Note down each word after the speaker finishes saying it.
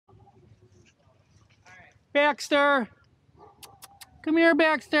Baxter! Come here,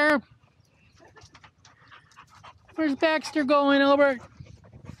 Baxter! Where's Baxter going, Albert?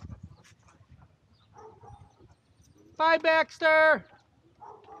 Bye, Baxter!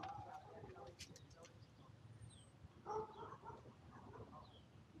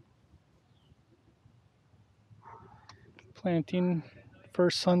 Planting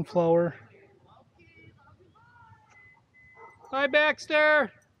first sunflower. Bye,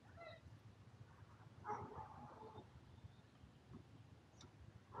 Baxter!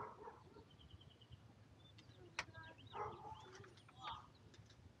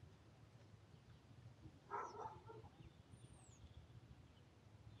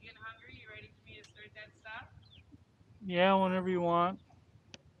 You getting hungry? You ready for me to start that stuff? Yeah, whenever you want.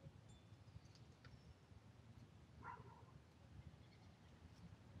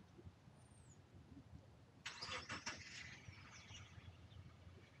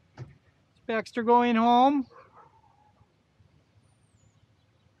 Is Baxter going home?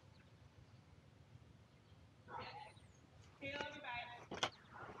 Okay, love you, bye.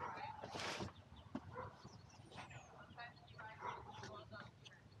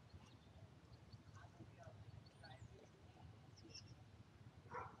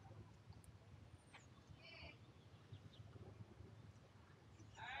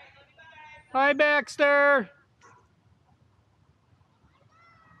 Alright, love you, bye. Bye, Baxter!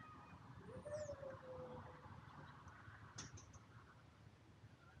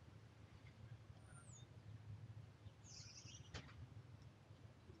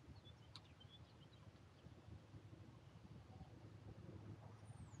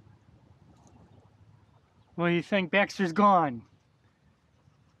 What do you think? Baxter's gone.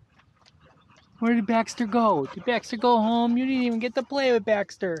 Where did Baxter go? Did Baxter go home? You didn't even get to play with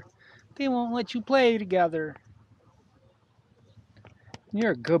Baxter. They won't let you play together.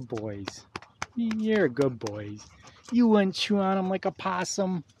 You're good boys. You're good boys. You wouldn't chew on him like a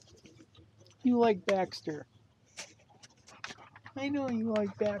possum. You like Baxter. I know you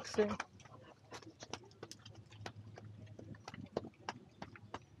like Baxter.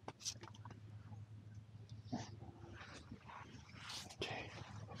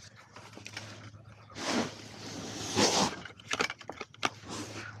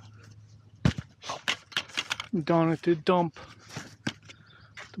 Down at the dump,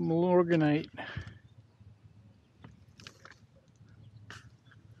 the Malorganite.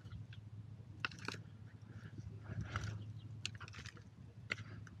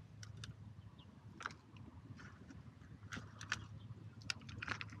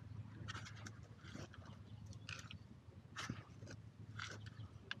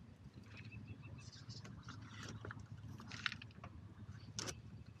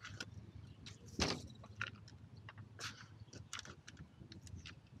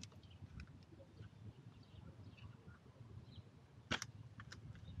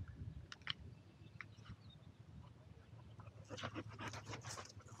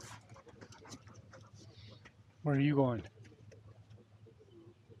 Where are you going?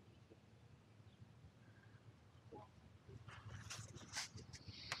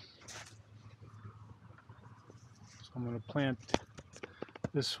 So I'm going to plant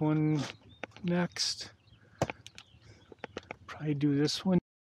this one next. Probably do this one.